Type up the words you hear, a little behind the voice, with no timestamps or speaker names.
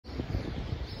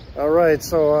All right,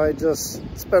 so I just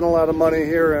spent a lot of money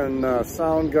here in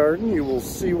Soundgarden. You will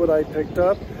see what I picked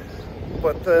up.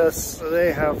 But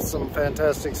they have some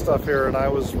fantastic stuff here, and I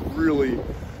was really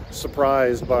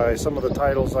surprised by some of the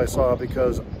titles I saw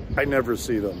because I never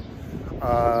see them.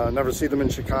 Never see them in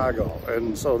Chicago.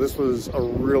 And so this was a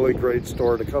really great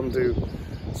store to come to.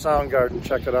 Soundgarden,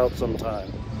 check it out sometime.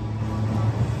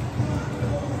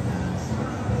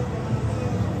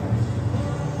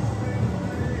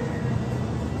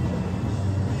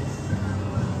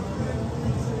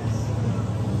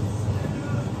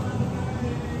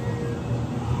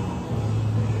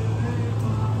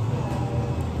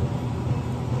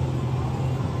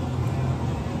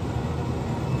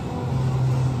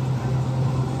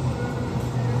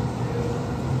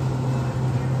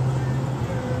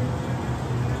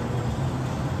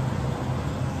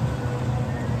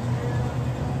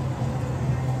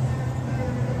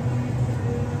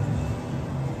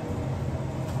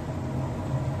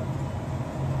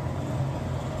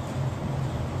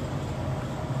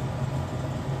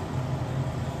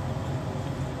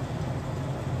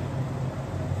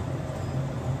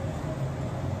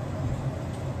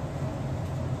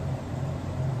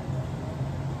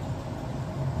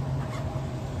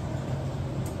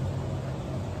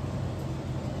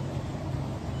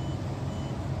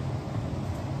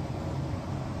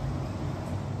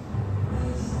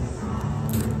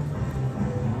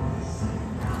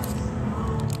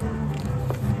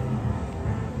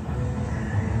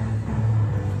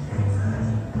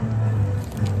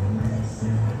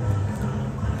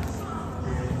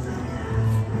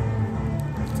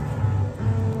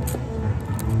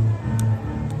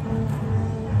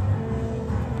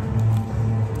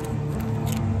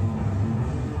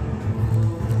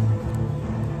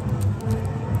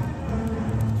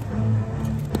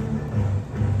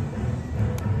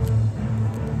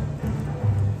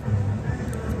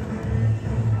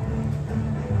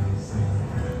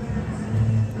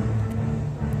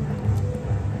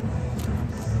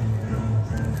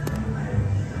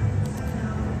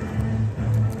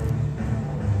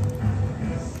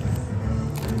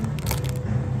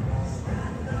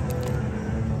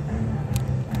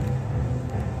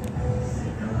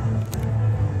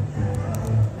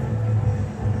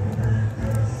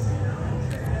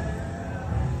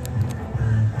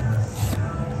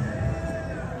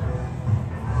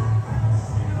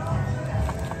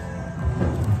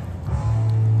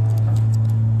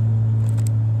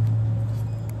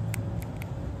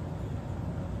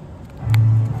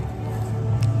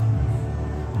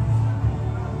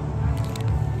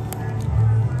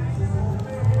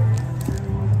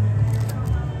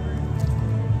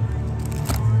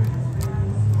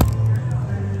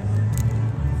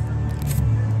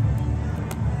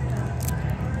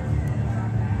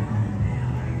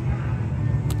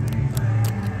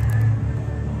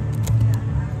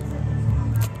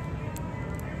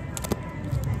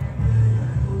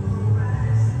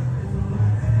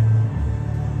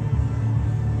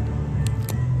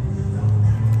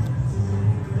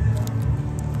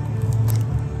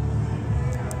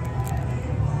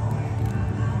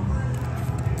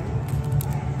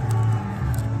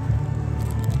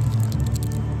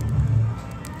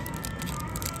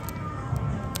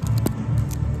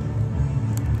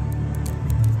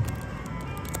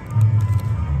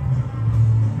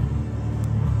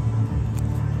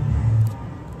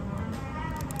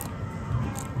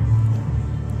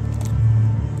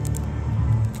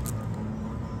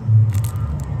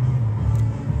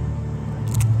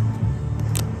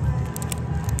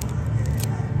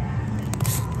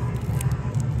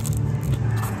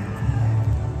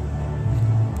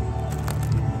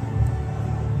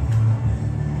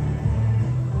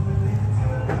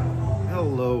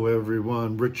 Hello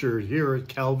everyone, Richard here at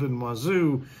Calvin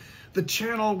Wazoo, the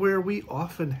channel where we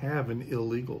often have an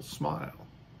illegal smile.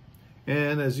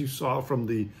 And as you saw from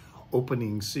the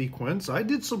opening sequence, I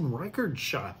did some record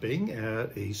shopping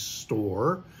at a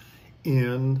store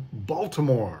in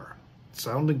Baltimore,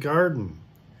 Soundgarden.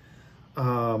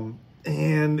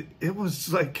 And it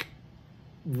was like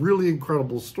really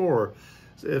incredible store,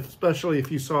 especially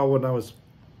if you saw when I was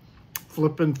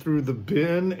flipping through the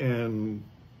bin and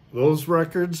those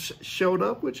records showed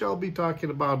up, which I'll be talking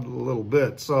about in a little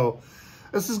bit. So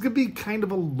this is going to be kind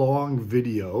of a long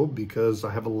video because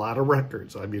I have a lot of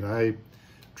records. I mean, I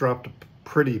dropped a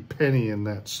pretty penny in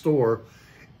that store.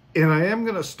 And I am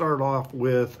going to start off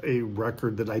with a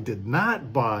record that I did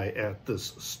not buy at this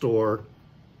store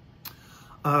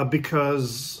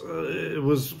because it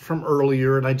was from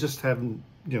earlier and I just haven't,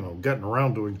 gotten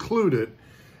around to include it.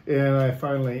 And I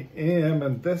finally am,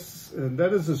 and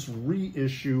that is this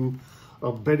reissue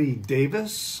of Betty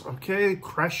Davis, okay,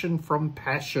 Crashin From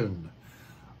Passion.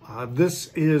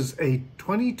 This is a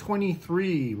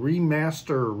 2023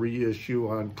 remaster reissue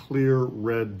on clear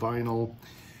red vinyl,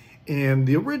 and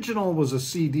the original was a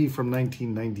CD from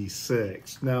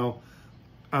 1996. Now,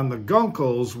 on the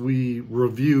Gunkles, we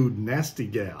reviewed Nasty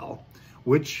Gal,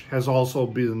 which has also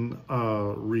been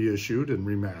reissued and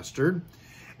remastered,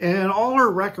 and all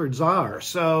her records are.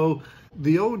 So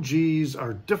the OGs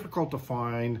are difficult to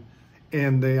find,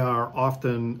 and they are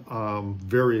often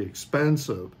very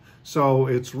expensive. So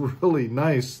it's really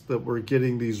nice that we're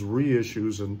getting these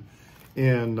reissues,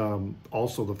 and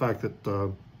also the fact that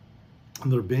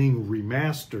they're being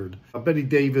remastered. Betty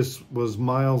Davis was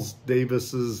Miles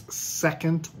Davis's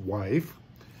second wife,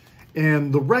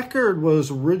 and the record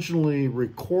was originally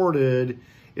recorded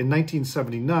in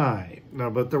 1979.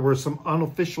 Now, but there were some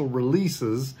unofficial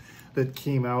releases that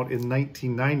came out in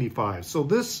 1995. So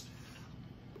this,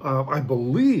 I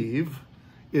believe,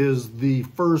 is the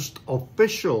first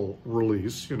official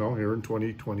release, you know, here in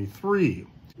 2023.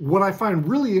 What I find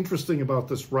really interesting about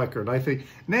this record, I think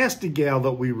Nasty Gal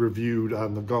that we reviewed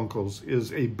on the Gunkles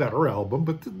is a better album,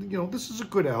 but you know, this is a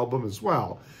good album as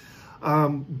well.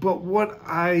 But what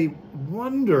I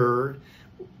wonder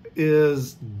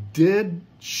is, did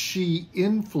she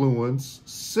influence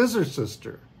Scissor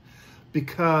Sister?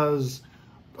 Because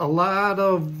a lot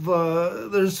of,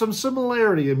 there's some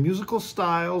similarity in musical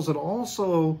styles and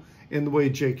also in the way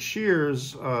Jake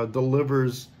Shears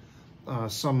delivers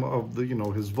some of the, you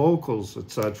know, his vocals,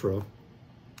 etc.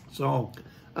 So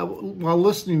while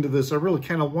listening to this, I really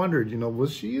kind of wondered, you know,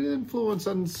 was she an influence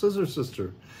on Scissor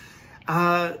Sister?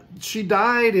 She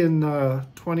died in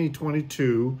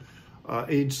 2022,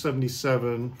 age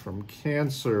 77, from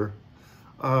cancer.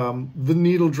 The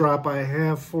needle drop I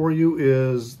have for you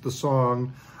is the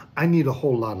song I Need a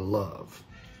Whole Lot of Love.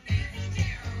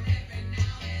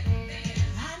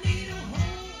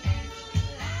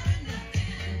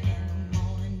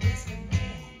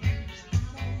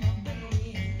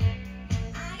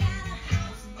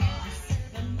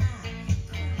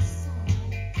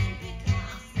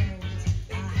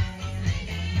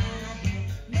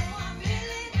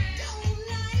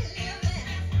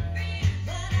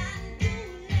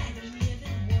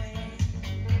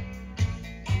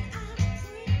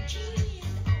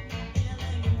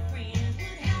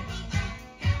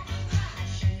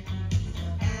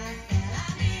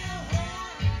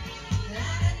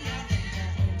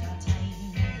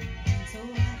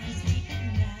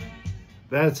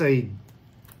 That's a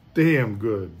damn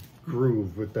good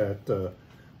groove with that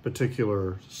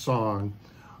particular song.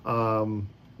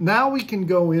 Now we can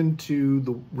go into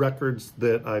the records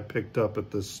that I picked up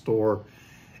at this store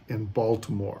in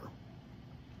Baltimore.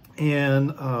 And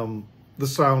the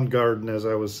Soundgarden, as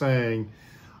I was saying,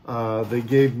 they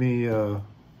gave me the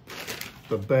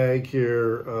bag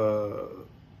here.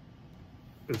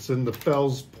 It's in the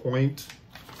Fells Point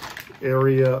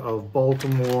area of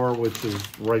Baltimore, which is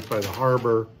right by the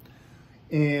harbor.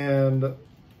 And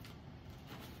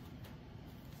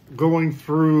going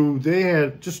through, they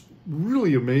had just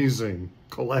really amazing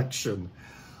collection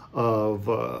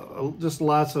of just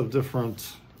lots of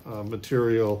different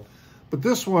material. But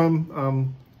this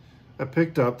one I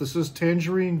picked up. This is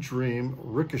Tangerine Dream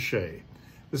Ricochet.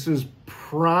 This is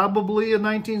probably a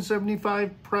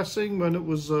 1975 pressing when it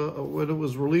was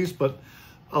released, but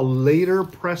a later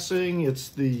pressing. It's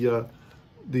the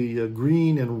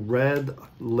green and red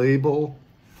label.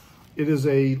 It is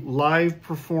a live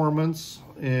performance,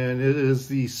 and it is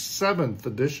the 7th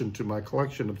addition to my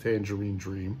collection of Tangerine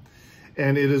Dream,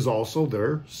 and it is also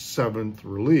their 7th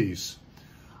release.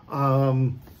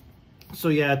 So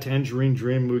yeah, Tangerine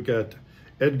Dream, we got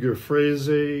Edgar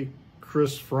Frazee,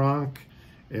 Chris Franck,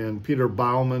 and Peter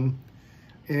Baumann.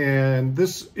 And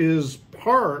this is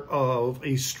part of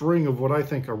a string of what I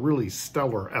think are really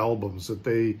stellar albums that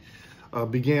they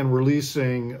began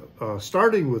releasing,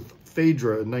 starting with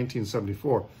Phaedra in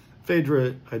 1974.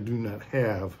 Phaedra I do not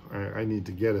have. I need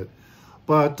to get it.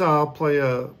 But I'll play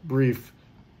a brief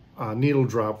needle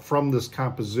drop from this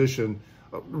composition.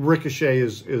 Ricochet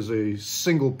is a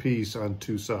single piece on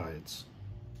 2 sides.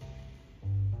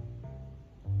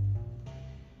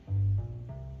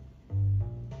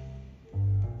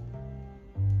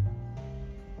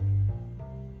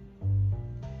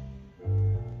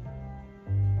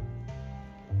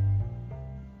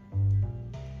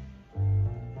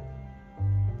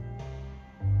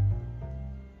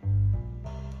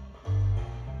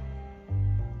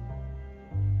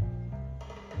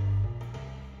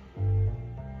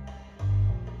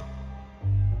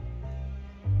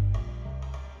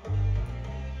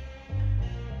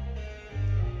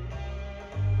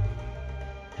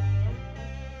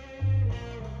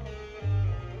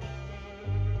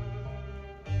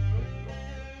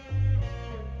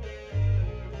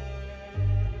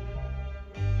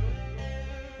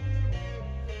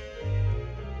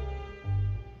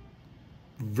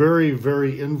 very,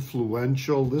 very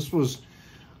influential. This was,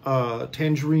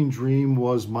 Tangerine Dream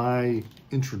was my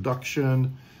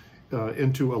introduction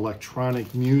into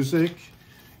electronic music,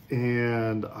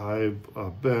 and I've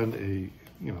been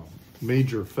a,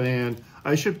 major fan.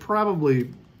 I should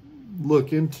probably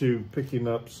look into picking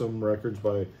up some records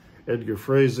by Edgar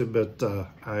Froese, but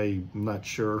I'm not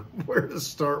sure where to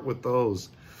start with those.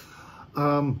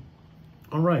 All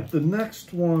right, the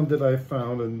next one that I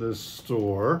found in this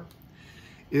store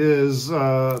is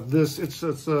it's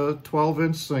a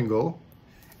 12-inch single,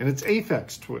 and it's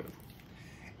Aphex Twin.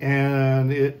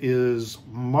 And it is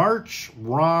March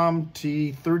ROM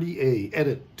T30A,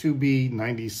 edit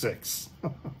 2B96.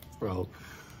 Well,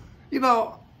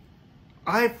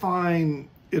 I find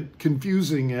it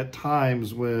confusing at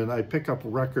times when I pick up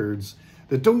records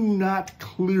that do not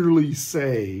clearly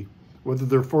say whether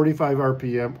they're 45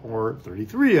 RPM or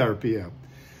 33 RPM.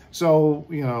 So,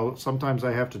 sometimes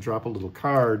I have to drop a little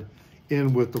card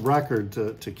in with the record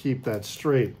to keep that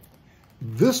straight.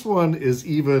 This one is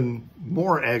even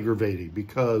more aggravating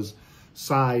because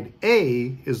side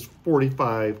A is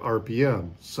 45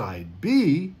 RPM, side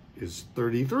B is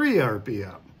 33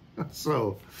 RPM.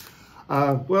 So,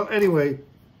 well, anyway,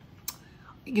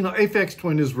 Aphex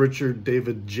Twin is Richard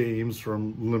David James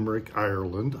from Limerick,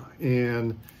 Ireland,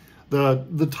 and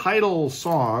the title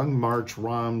song, March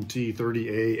ROM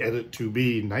T30A, edit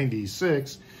 2B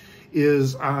 96,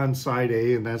 is on side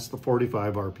A, and that's the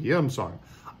 45 RPM song.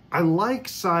 I like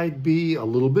side B a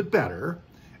little bit better,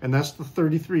 and that's the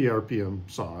 33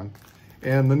 RPM song.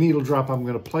 And the needle drop I'm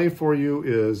going to play for you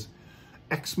is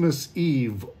Xmas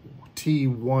Eve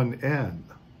T1N.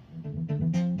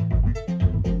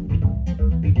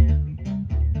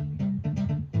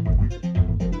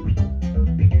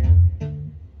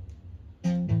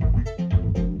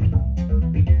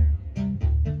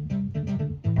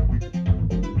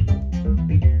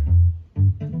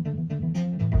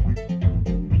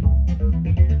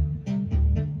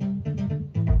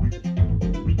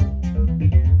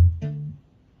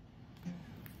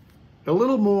 A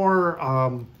little more,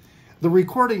 the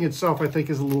recording itself, I think,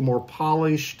 is a little more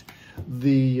polished.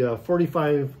 The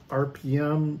 45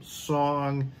 RPM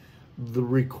song, the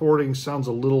recording sounds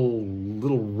a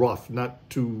little rough, not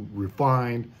too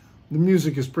refined. The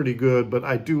music is pretty good, but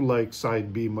I do like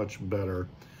side B much better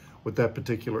with that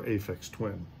particular Aphex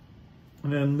Twin.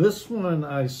 And then this one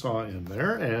I saw in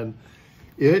there, and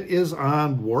it is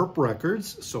on Warp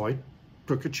Records, so I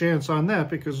took a chance on that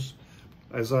because,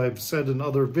 as I've said in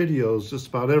other videos, just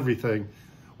about everything,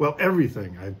 well,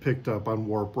 everything I've picked up on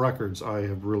Warp Records I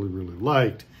have really, really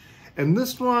liked. And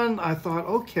this one, I thought,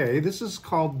 okay, this is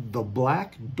called The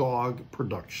Black Dog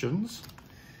Productions,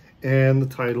 and the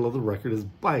title of the record is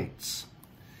Bytes.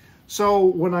 So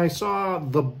when I saw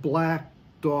The Black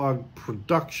Dog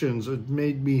Productions, it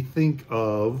made me think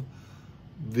of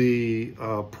the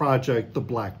project The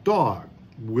Black Dog,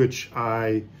 which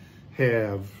I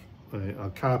have a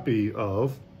copy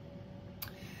of.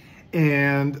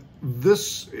 And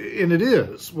it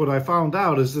is, what I found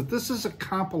out is that this is a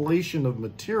compilation of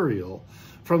material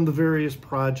from the various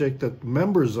projects that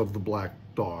members of the Black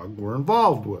Dog were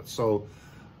involved with. So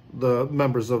the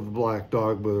members of the Black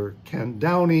Dog were Ken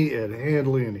Downey, Ed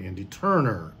Handley, and Andy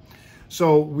Turner.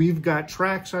 So we've got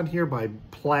tracks on here by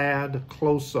Plaid,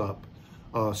 Close Up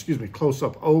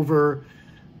Over,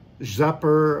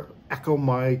 Zepper, Echo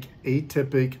Mike,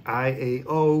 Atypic,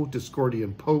 IAO,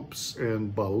 Discordian Popes,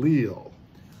 and Belial.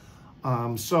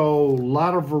 So a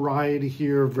lot of variety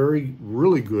here,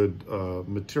 really good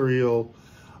material,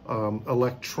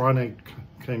 electronic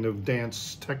kind of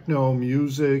dance techno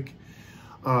music.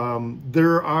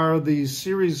 There are these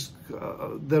series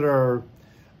they're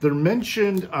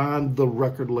mentioned on the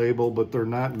record label, but they're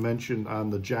not mentioned on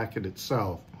the jacket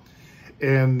itself.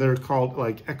 And they're called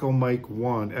like Echo Mike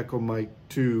 1, Echo Mike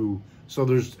 2. So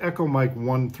there's Echo Mike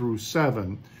 1 through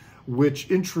 7,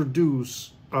 which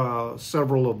introduce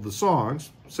several of the songs,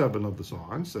 7 of the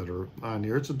songs that are on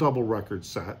here. It's a double record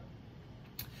set,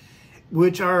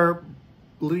 which are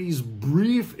these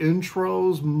brief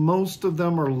intros. Most of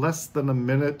them are less than a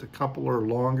minute. A couple are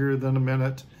longer than a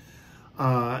minute.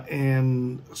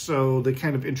 And so they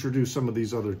kind of introduce some of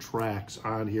these other tracks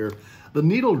on here. The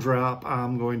needle drop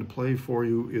I'm going to play for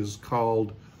you is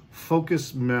called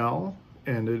Focus Mel,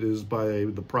 and it is by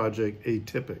the project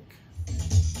Atypic.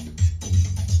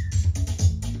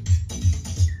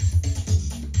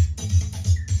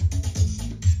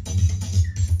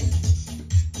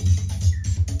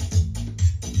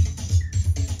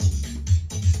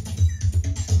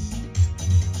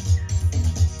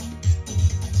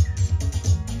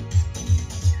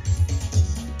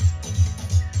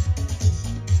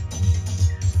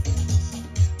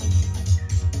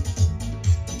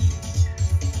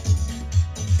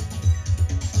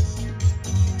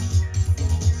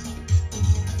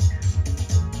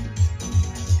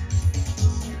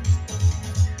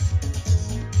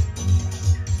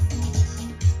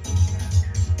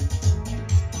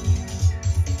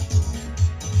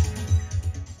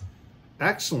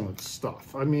 excellent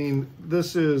stuff. I mean,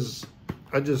 this is,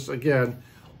 again,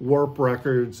 Warp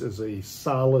Records is a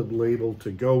solid label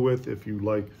to go with if you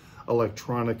like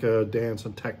electronica, dance,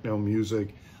 and techno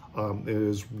music. It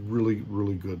is really,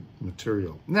 really good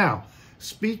material. Now,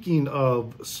 speaking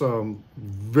of some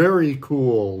very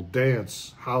cool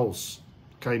dance house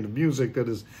kind of music that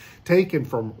is taken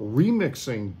from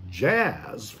remixing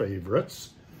jazz favorites,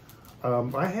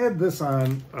 I had this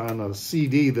on a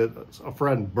CD that a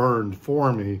friend burned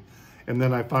for me, and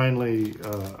then I finally,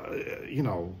 you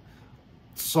know,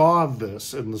 saw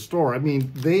this in the store. I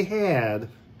mean,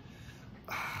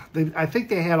 I think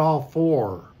they had all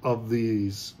 4 of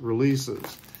these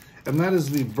releases, and that is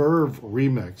the Verve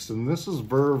Remixed, and this is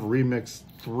Verve Remixed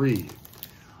 3.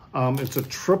 It's a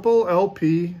triple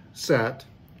LP set,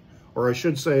 or I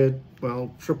should say,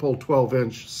 well, triple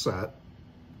 12-inch set,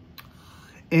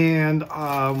 and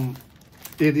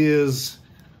it is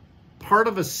part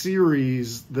of a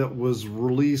series that was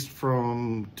released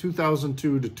from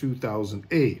 2002 to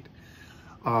 2008.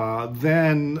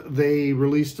 Then they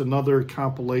released another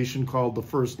compilation called the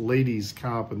First Ladies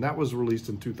Comp, and that was released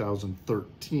in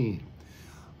 2013.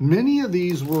 Many of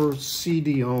these were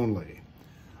CD only.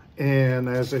 And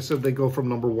as I said, they go from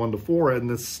number 1 to 4, and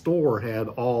the store had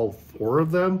all 4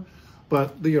 of them.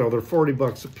 But, you know, they're 40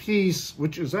 bucks a piece,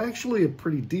 which is actually a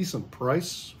pretty decent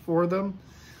price for them.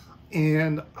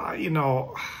 And, you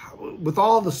know, with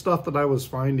all the stuff that I was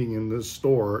finding in this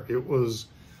store, it was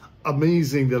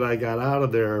amazing that I got out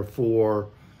of there for,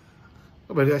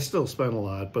 I mean, I still spent a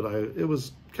lot, but it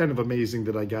was kind of amazing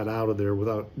that I got out of there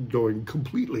without going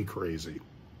completely crazy.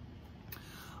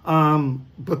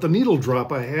 But the needle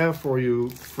drop I have for you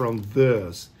from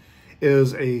this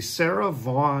is a Sarah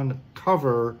Vaughan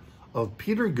cover of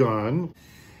Peter Gunn,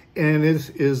 and it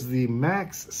is the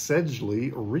Max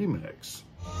Sedgley remix.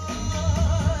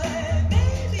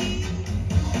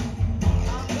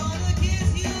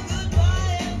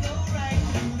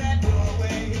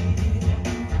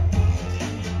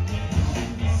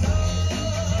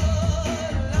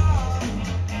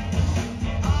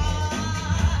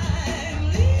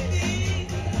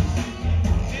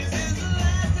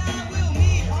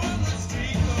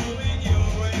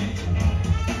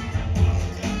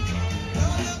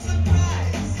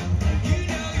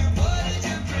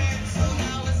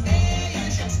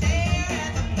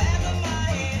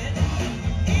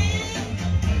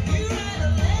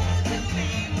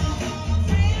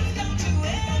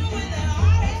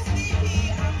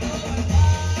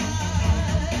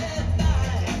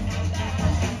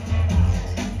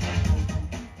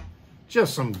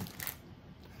 Just some,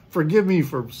 forgive me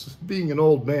for being an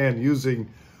old man using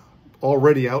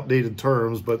already outdated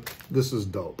terms, but this is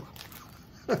dope.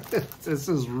 This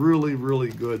is really, really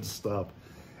good stuff.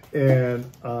 And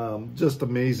just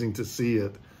amazing to see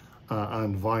it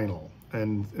on vinyl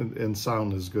and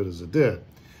sound as good as it did.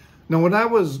 Now, when I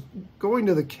was going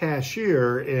to the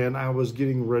cashier and I was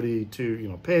getting ready to, you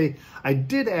know, pay, I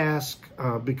did ask,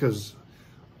 because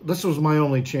this was my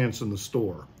only chance in the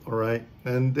store. All right.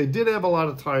 And they did have a lot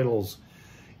of titles,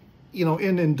 you know,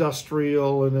 in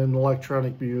industrial and in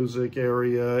electronic music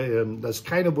area. And that's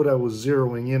kind of what I was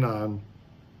zeroing in on.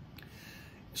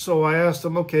 So I asked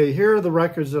them, okay, here are the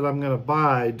records that I'm going to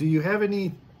buy. Do you have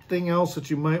anything else that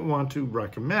you might want to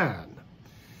recommend?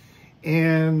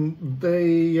 And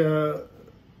they,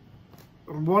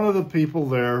 one of the people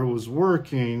there who was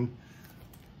working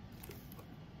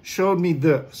showed me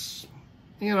this.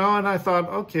 You know, and I thought,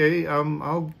 okay,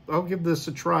 I'll give this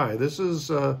a try. This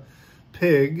is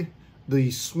Pig,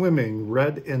 the Swimming,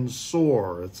 Red and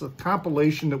Sore. It's a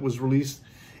compilation that was released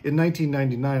in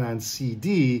 1999 on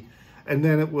CD, and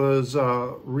then it was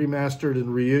remastered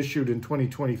and reissued in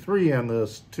 2023 on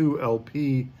this 2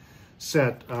 LP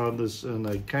set, this in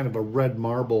a kind of a red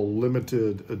marble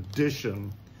limited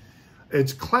edition.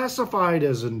 It's classified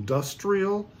as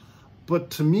industrial,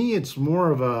 but to me, it's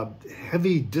more of a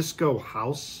heavy disco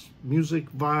house music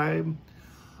vibe.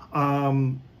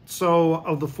 So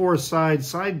of the 4 sides,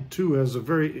 side 2 has a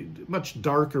very much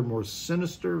darker, more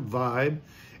sinister vibe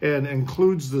and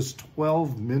includes this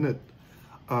 12-minute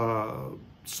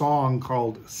song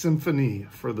called Symphony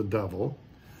for the Devil.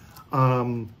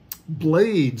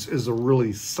 Blades is a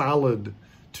really solid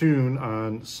tune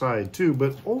on side 2,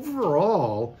 but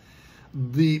overall,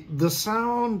 the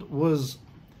sound was,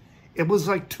 it was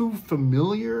like too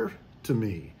familiar to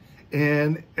me.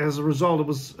 And as a result, it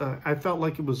was, I felt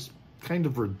like it was kind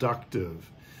of reductive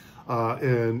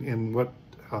in what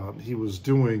he was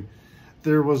doing.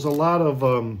 There was a lot of,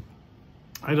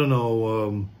 I don't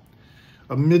know,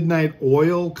 a Midnight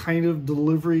Oil kind of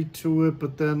delivery to it,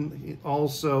 but then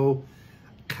also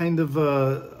kind of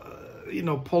you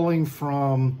know, pulling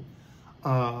from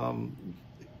 9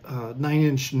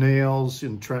 Inch Nails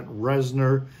and Trent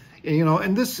Reznor, you know,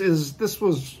 and this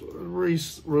was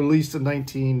released in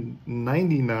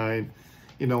 1999,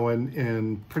 you know,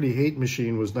 and Pretty Hate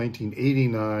Machine was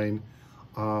 1989,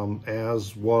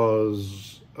 as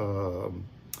was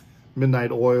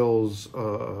Midnight Oil's,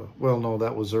 well, no,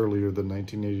 that was earlier than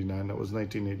 1989, that was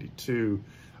 1982.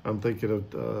 I'm thinking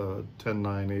of 10,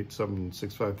 9, 8, 7,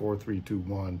 6, 5, 4, 3, 2,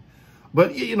 1.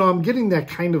 But, you know, I'm getting that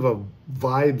kind of a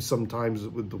vibe sometimes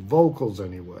with the vocals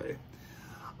anyway.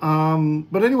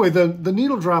 But anyway, the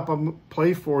needle drop I'm going to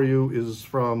play for you is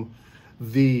from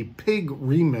the Pig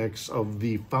remix of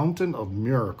The Fountain of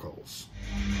Miracles.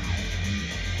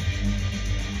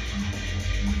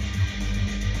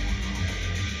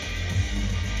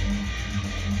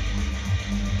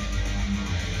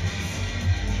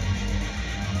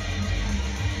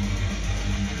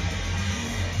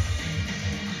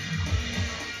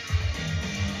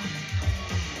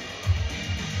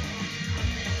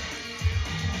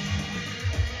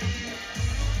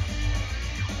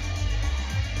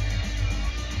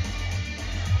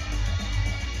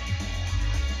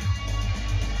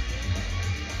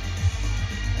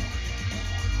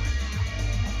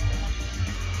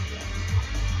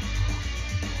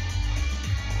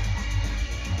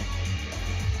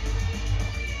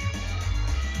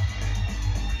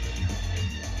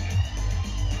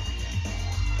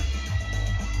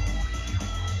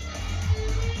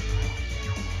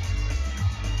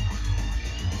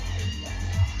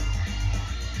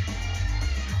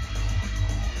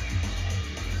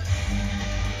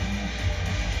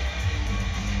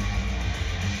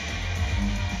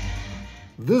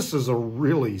 This is a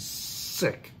really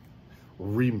sick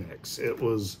remix. It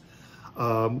was,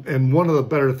 and one of the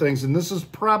better things, and this is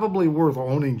probably worth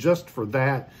owning just for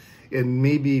that, and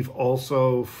maybe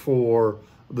also for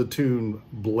the tune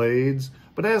Blades.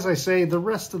 But as I say, the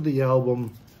rest of the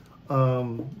album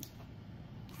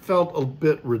felt a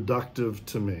bit reductive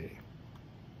to me.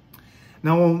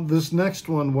 Now, on this next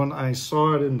one, when I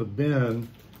saw it in the bin,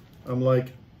 I'm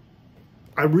like,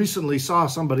 I recently saw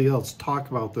somebody else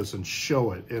talk about this and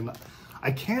show it, and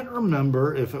I can't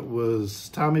remember if it was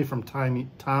Tommy from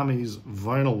Tommy's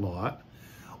Vinyl Knot,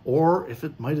 or if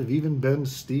it might have even been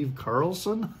Steve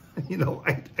Carlson. You know,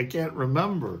 I can't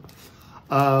remember.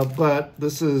 But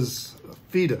this is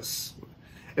Foetus,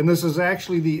 and this is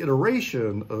actually the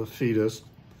iteration of Foetus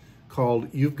called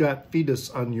You've Got Foetus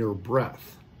on Your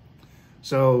Breath.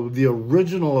 So the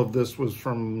original of this was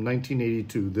from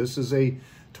 1982. This is a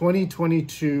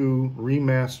 2022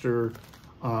 remaster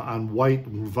on white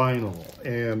vinyl,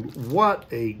 and what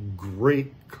a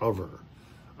great cover.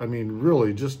 I mean,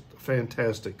 really just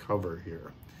fantastic cover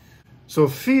here. So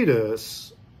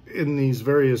Foetus, in these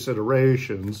various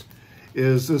iterations,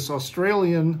 is this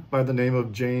Australian by the name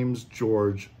of James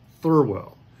George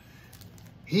Thirlwell.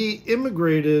 He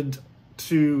immigrated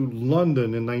to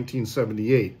London in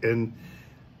 1978, and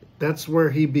that's where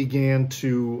he began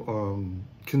to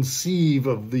conceive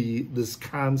of this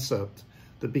concept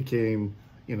that became,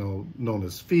 you know, known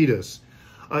as Foetus.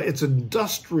 It's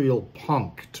industrial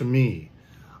punk to me,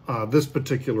 this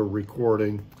particular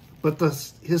recording, but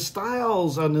his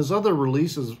styles on his other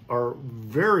releases are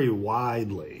very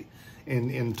widely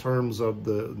in terms of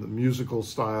the musical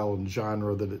style and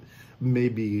genre that it may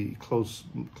be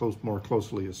more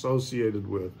closely associated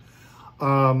with.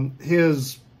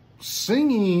 His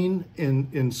singing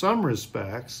in some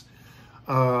respects,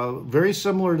 very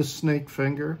similar to Snake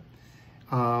Finger.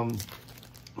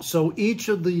 So each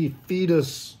of the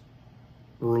Foetus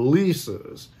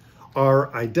releases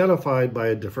are identified by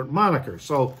a different moniker.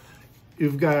 So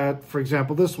you've got, for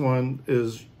example, this one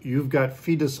is You've Got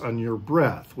Foetus on Your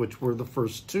Breath, which were the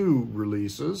first two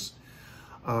releases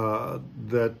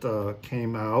that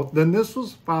came out. Then this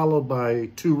was followed by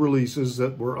two releases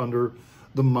that were under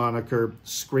the moniker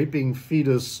Scraping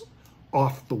Foetus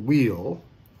Off the Wheel,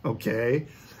 okay?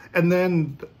 And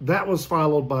then that was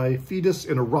followed by Foetus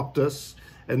Interruptus,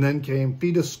 and then came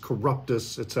Foetus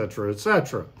Corruptus, etc.,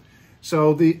 etc.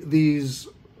 So these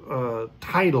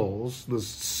titles, this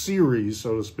series,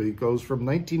 so to speak, goes from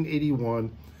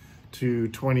 1981 to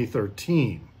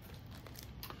 2013.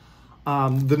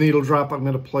 The needle drop I'm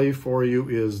going to play for you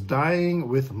is Dying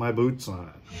with My Boots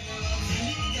On.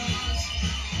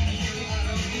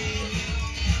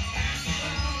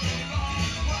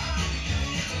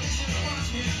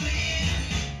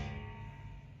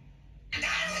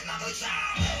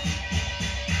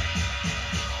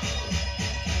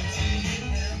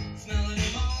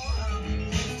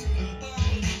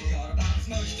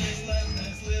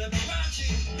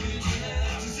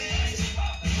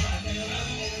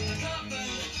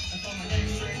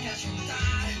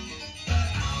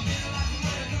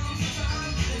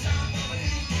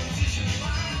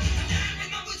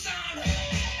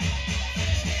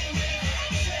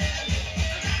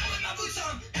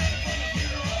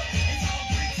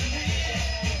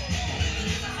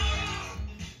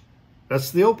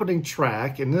 That's the opening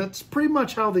track, and that's pretty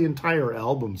much how the entire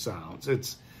album sounds.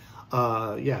 It's,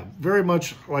 yeah, very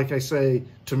much, like I say,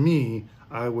 to me,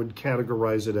 I would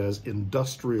categorize it as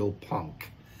industrial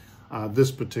punk, this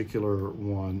particular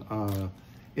one.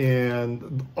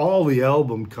 And all the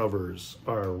album covers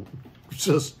are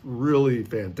just really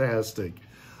fantastic.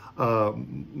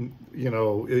 You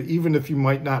know, even if you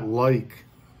might not like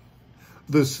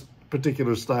this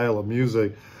particular style of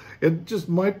music, it just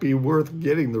might be worth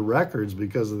getting the records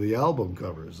because of the album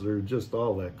covers. They're just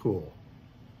all that cool.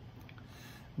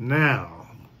 Now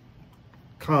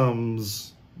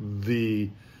comes the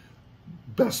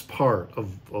best part of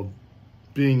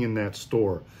being in that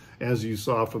store. As you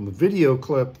saw from the video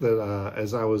clip that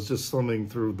as I was just thumbing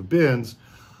through the bins,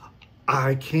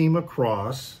 I came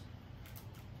across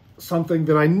something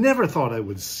that I never thought I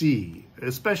would see,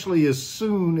 especially as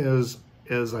soon as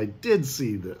I did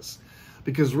see this.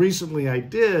 Because recently I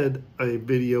did a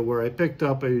video where I picked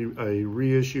up a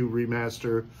reissue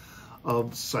remaster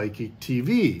of Psychick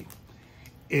TV.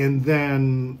 And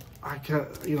then I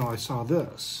saw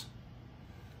this.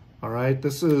 All right,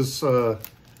 this is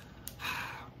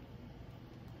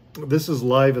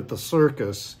live at the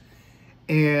Circus.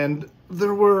 And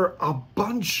there were a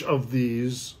bunch of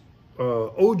these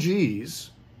OGs,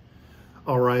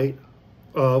 all right,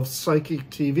 of Psychick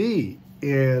TV.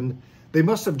 And they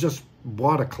must have just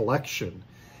bought a collection,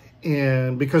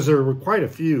 and because there were quite a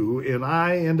few, and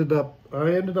I ended up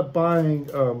buying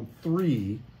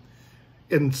 3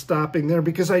 and stopping there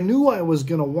because I knew I was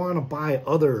going to want to buy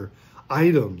other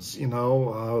items. You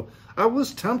know, I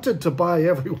was tempted to buy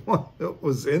every one that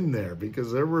was in there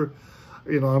because there were,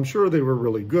 you know, I'm sure they were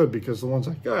really good because the ones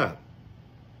I got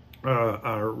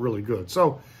are really good.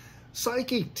 So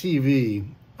Psychick TV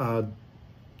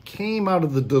came out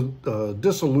of the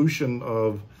dissolution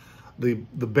of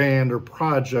the band or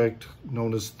project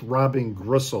known as Throbbing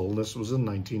Gristle. This was in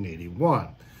 1981.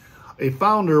 A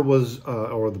founder was,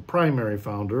 or the primary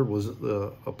founder was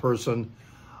a person,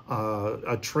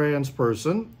 a trans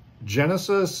person,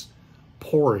 Genesis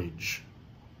P-Orridge.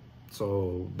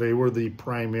 So they were the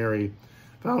primary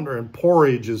founder, and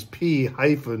P-Orridge is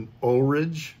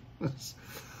P-Orridge.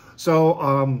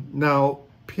 So now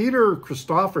Peter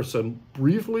Christopherson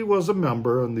briefly was a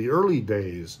member in the early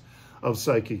days of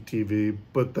Psychick TV,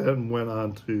 but then went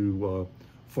on to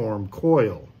form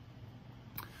Coil.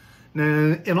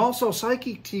 And also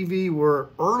Psychick TV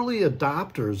were early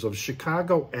adopters of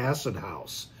Chicago Acid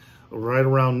House right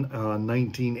around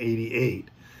 1988.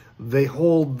 They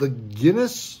hold the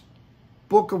Guinness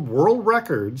Book of World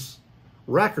Records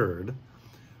record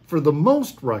for the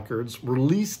most records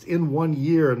released in one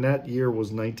year, and that year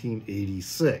was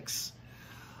 1986.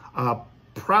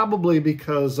 Probably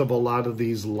because of a lot of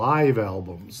these live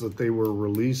albums that they were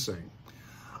releasing.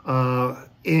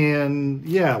 And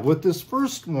yeah, with this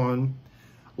first one,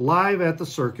 Live at the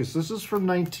Circus, this is from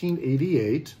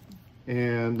 1988,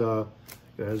 and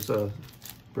there's a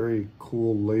very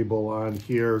cool label on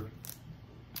here.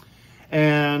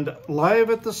 And Live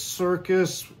at the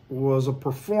Circus was a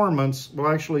performance, well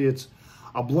actually it's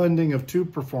a blending of 2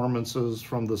 performances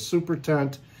from the Super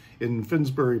Tent in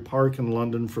Finsbury Park in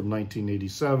London from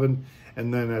 1987,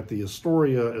 and then at the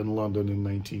Astoria in London in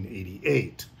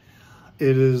 1988.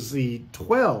 It is the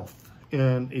 12th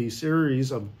in a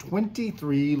series of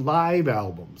 23 live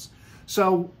albums.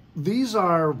 So these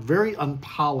are very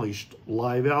unpolished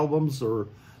live albums or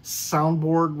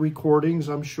soundboard recordings,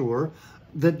 I'm sure,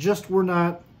 that just were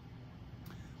not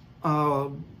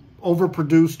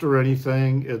overproduced or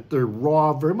anything. They're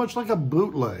raw, very much like a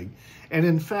bootleg. And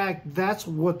in fact, that's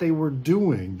what they were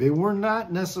doing. They were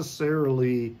not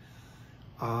necessarily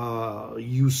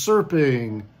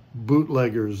usurping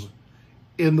bootleggers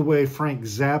in the way Frank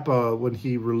Zappa, when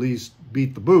he released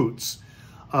Beat the Boots,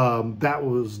 that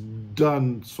was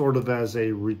done sort of as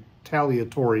a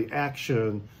retaliatory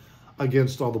action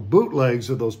against all the bootlegs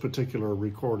of those particular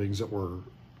recordings that were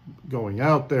going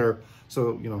out there.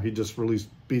 So, you know, he just released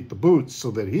Beat the Boots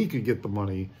so that he could get the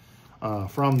money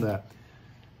from that.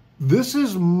 This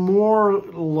is more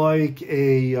like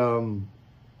a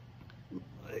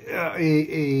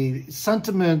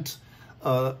sentiment,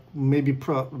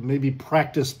 maybe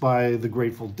practiced by the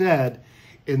Grateful Dead,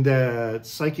 in that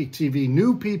Psychick TV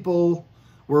knew people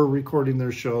were recording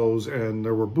their shows and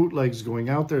there were bootlegs going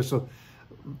out there. So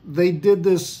they did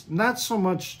this not so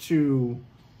much to,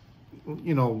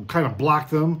 you know, kind of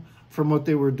block them from what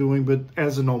they were doing, but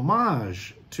as an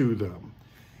homage to them.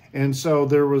 And so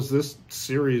there was this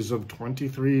series of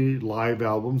 23 live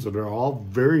albums that are all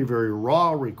very, very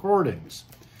raw recordings.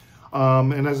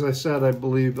 And as I said, I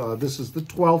believe this is the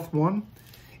 12th one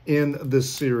in this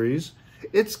series.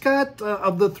 It's got,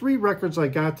 of the 3 records I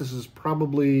got, this is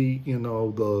probably, you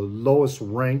know, the lowest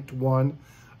ranked one.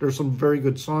 There's some very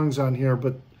good songs on here,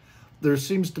 but there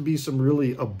seems to be some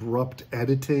really abrupt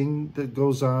editing that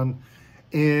goes on.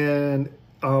 And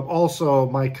also,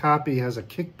 my copy has a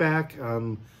kickback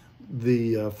on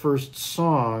the first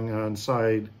song on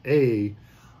side A,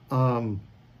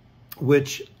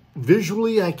 which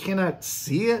visually I cannot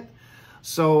see it.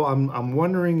 So I'm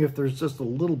wondering if there's just a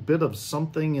little bit of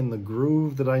something in the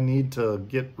groove that I need to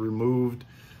get removed,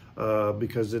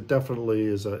 because it definitely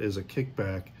is a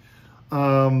kickback.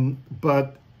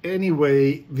 But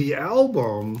anyway, the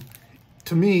album,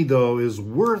 to me though, is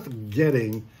worth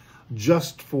getting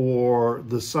just for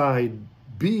the side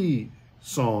B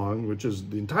song, which is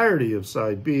the entirety of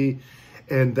side B,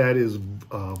 and that is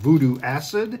Voodoo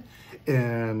Acid,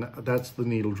 and that's the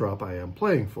needle drop I am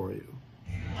playing for you.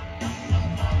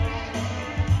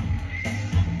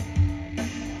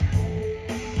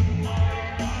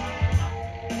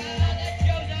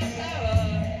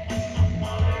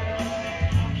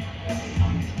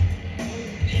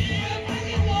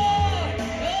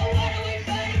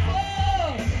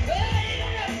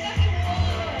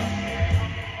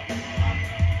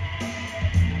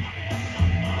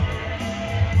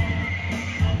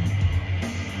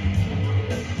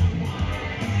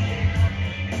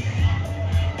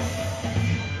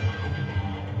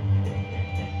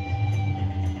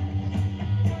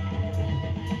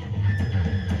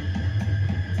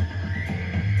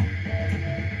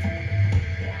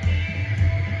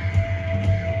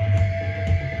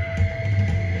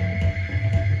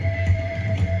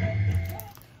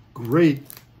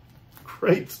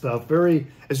 Great stuff. Very,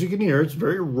 as you can hear, it's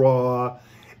very raw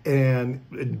and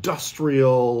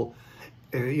industrial.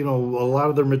 You know, a lot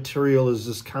of their material is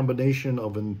this combination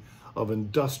of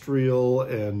industrial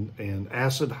and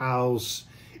acid house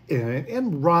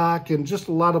and rock, and just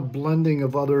a lot of blending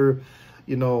of other,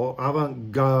 you know,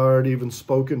 avant-garde, even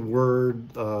spoken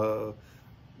word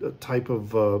type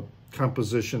of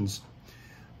compositions.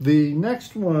 The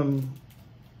next one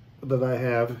that I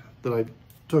have, that I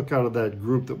took out of that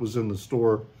group that was in the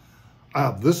store,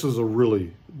 this is a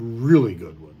really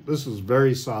good one. This is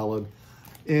very solid,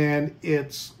 and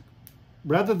it's,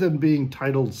 rather than being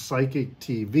titled Psychick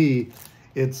TV,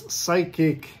 it's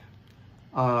Psychick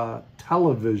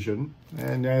Television.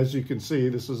 And as you can see,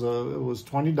 this is it was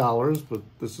 $20, but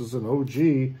this is an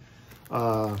OG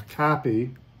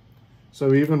copy.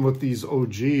 So even with these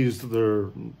OGs, they're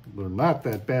not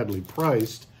that badly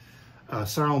priced.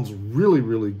 Sounds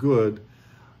really good.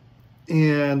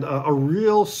 And a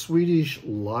real Swedish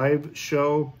live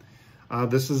show.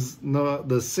 This is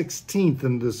the 16th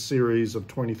in this series of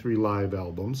 23 live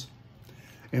albums.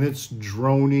 And it's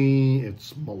droney,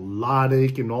 it's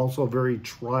melodic, and also very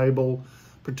tribal,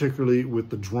 particularly with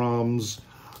the drums.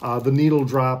 The needle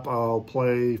drop I'll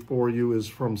play for you is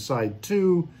from side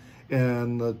 2,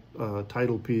 and the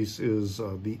title piece is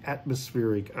The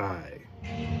Atmospheric Eye.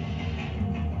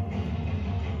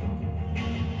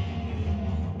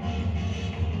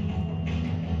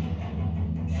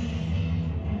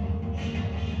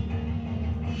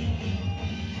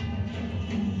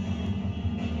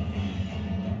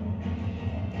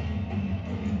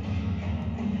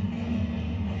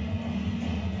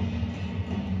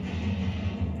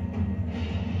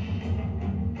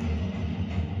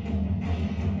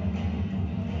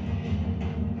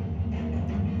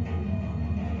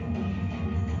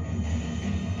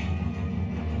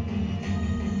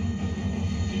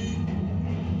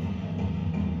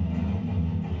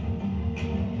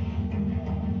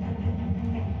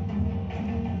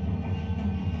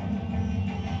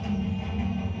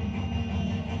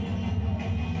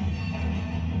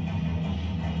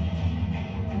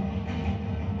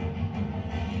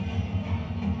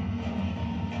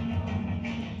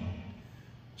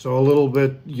 So a little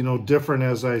bit, you know, different,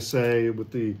 as I say,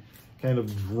 with the kind of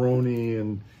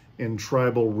droney and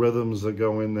tribal rhythms that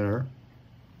go in there.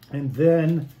 And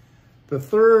then the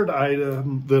third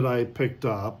item that I picked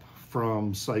up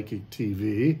from Psychick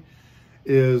TV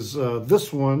is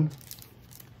this one,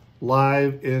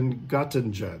 live in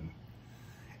Gottingen,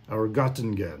 or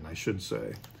Gottingen, I should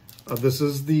say. This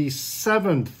is the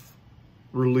 7th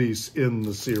release in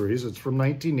the series. It's from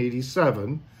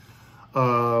 1987.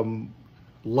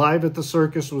 Live at the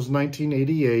Circus was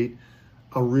 1988.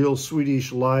 A Real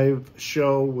Swedish Live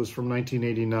Show was from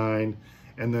 1989.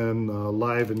 And then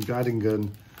Live in Gottingen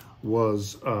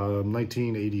was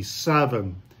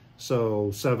 1987. So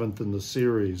 7th in the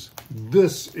series.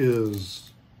 This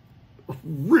is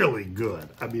really good.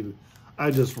 I mean, I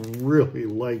just really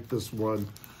like this one.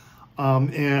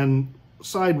 And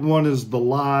side one is the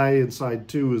lie and side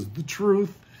two is the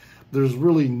truth. There's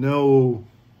really no,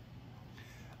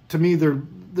 to me, they're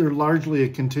largely a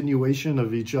continuation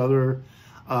of each other,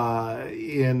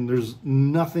 and there's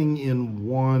nothing in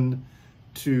one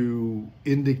to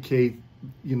indicate,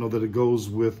 you know, that it goes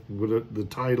with the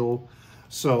title.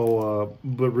 So,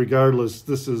 but regardless,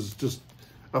 this is just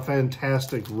a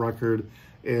fantastic record.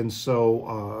 And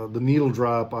so the needle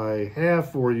drop I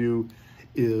have for you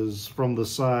is from the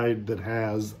side that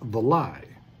has the lie.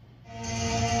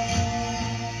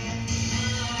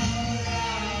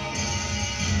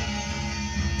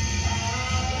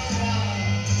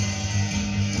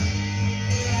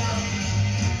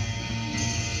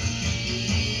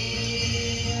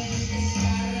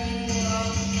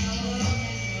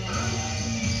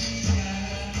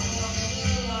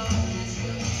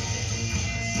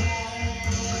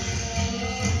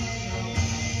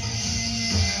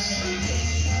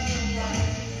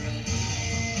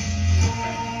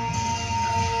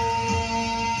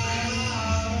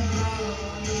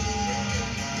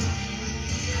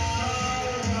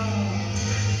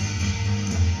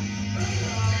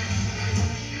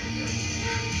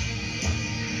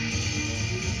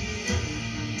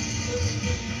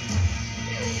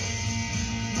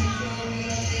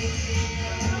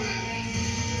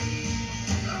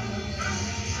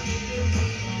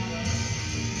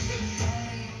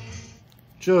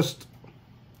 Just,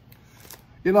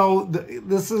 you know,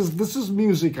 this is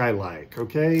music I like,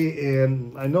 okay?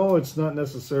 And I know it's not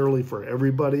necessarily for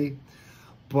everybody,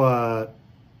 but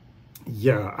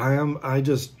yeah, I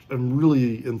just am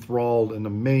really enthralled and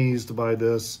amazed by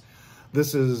this.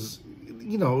 This is,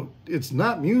 you know, it's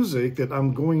not music that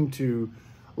I'm going to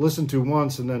listen to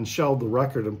once and then shelve the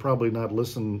record and probably not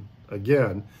listen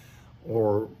again,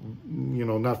 or, you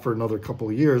know, not for another couple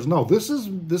of years. No, this is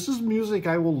music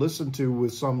I will listen to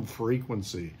with some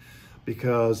frequency,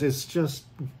 because it's just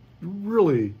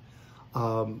really,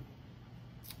 I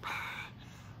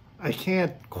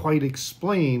can't quite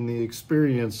explain the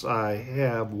experience I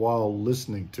have while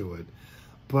listening to it,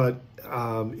 but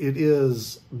it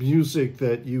is music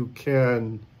that you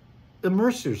can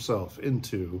immerse yourself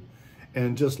into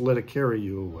and just let it carry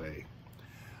you away.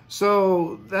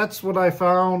 So that's what I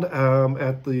found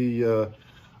at the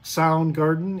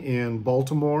Soundgarden in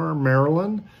Baltimore,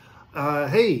 Maryland.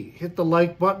 Hey, hit the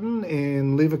like button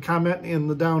and leave a comment in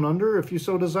the Down Under if you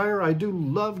so desire. I do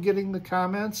love getting the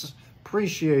comments.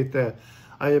 Appreciate that.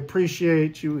 I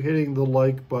appreciate you hitting the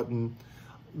like button,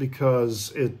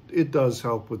 because it does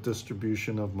help with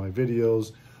distribution of my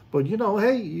videos. But, you know,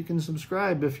 hey, you can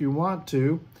subscribe if you want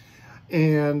to.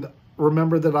 And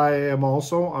remember that I am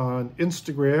also on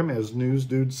Instagram as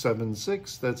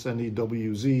NewsDude76. That's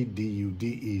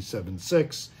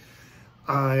NEWZDUDE76.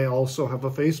 I also have a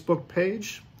Facebook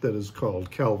page that is called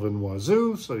Calvin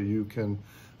Wazoo, so you can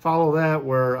follow that,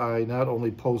 where I not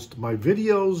only post my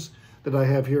videos that I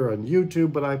have here on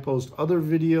YouTube, but I post other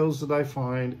videos that I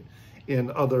find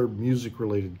in other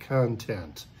music-related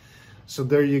content. So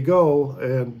there you go,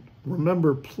 and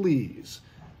remember, please,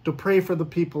 to pray for the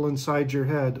people inside your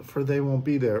head, for they won't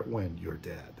be there when you're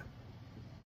dead.